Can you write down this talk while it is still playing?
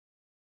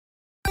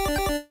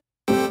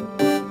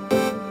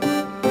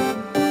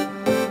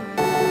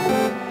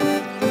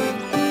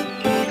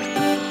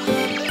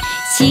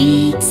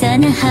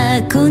な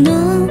箱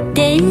の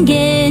電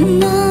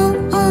源を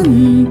オ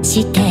ン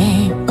して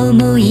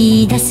思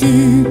い出す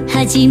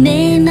初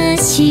めま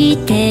し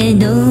て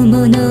の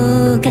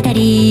物語。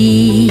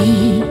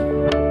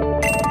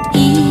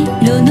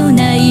色の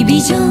ない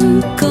ビジョ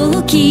ン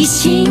好奇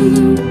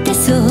心で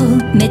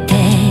染めて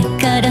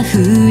カラフ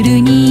ル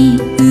に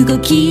動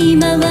き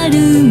回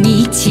る道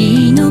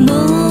の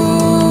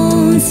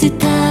モンス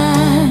ター。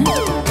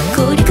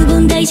攻略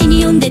本大事に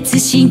読んで通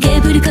信ケ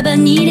ーブルカバ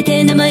ンに入れ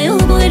て名前を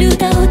覚える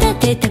歌を歌っ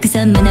てたく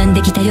さん学ん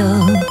できたよ。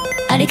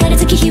あれから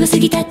月日は過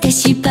ぎたって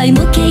失敗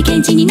も経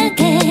験値になっ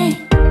て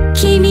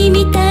君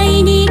みた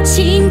いに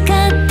進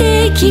化っ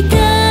てきた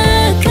か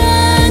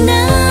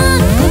な。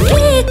ポケ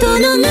ット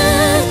の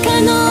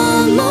中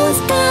のモン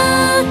スタ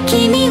ー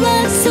君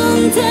は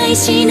存在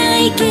しな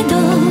いけど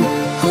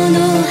炎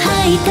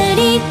吐いた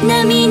り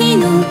波に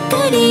乗っ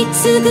たり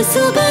すぐ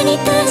そばに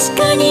確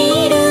か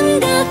にいるん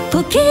だ。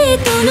ポケッ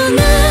トの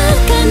中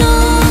の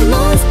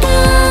モンスタ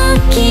ー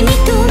君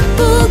と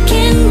冒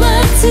険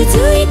は続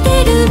いて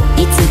る。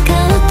いつか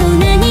大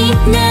人に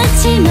なっ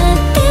ちまっ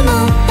ても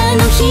あの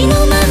日の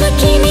まま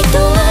君と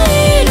会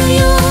えるよ。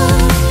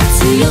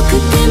強く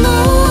ても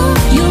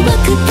弱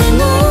くても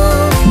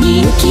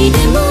人気で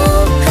も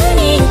不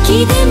人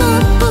気でも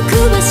僕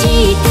は知っ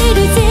て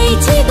るぜ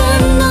一番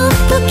の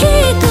ポケ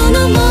ット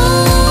のモ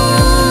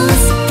ンス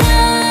ター。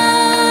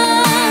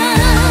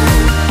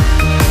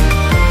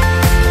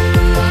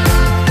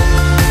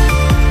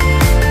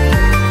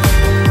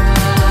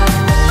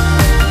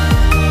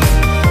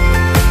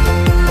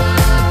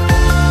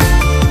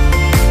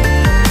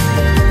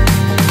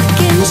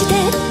ゲームして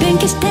勉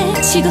強して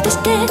仕事し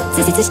て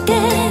挫折して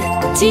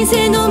人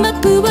生のマッ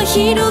プは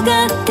広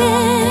がって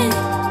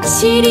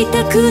知り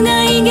たく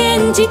ない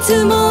現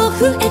実も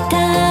増えた。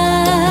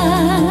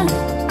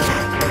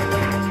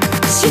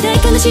主題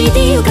歌の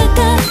CD を買っ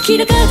たキ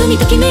ラカードに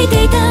ときめい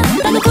ていた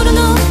あの頃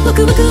のワ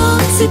クワクを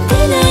捨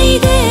てない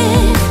で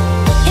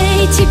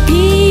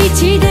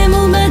HP1 で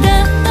もま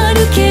だ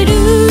歩ける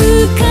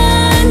か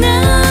な。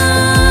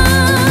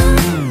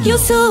予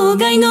想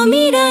外の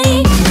未来ポ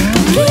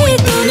ケッ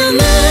トの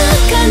中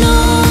の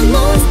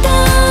モンスタ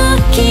ー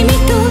君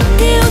と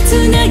手をつ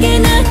なげ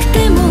なく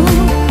ても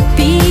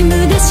ビー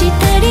ム出し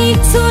たり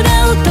空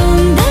を飛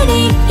んだ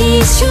り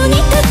一緒に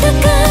戦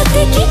っ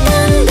てきた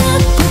んだ。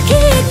ポケッ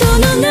ト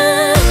の中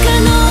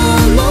の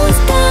モンス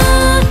タ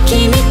ー君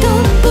と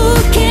冒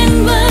険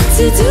は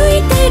続い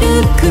てる。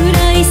暗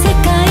い世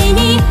界に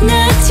な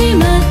っち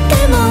まって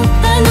も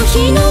あの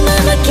日のま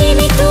ま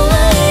君と会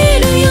え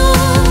るよ。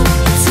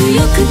強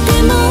く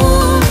ても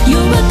弱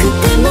く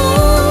ても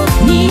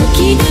人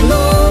気でも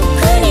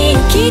不人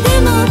気で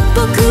も僕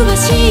は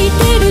知っ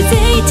てるぜ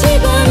一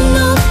番の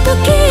ポ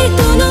ケット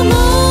のモ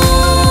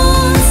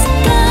ンス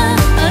ター。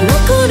あの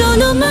頃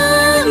のま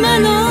ま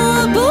の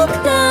僕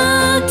だ。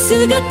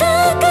姿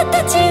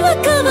形は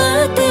変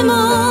わっても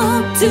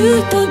ず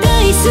っと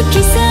大好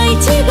きさ一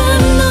番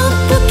の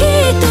ポケ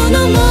ットの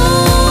モン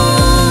スター。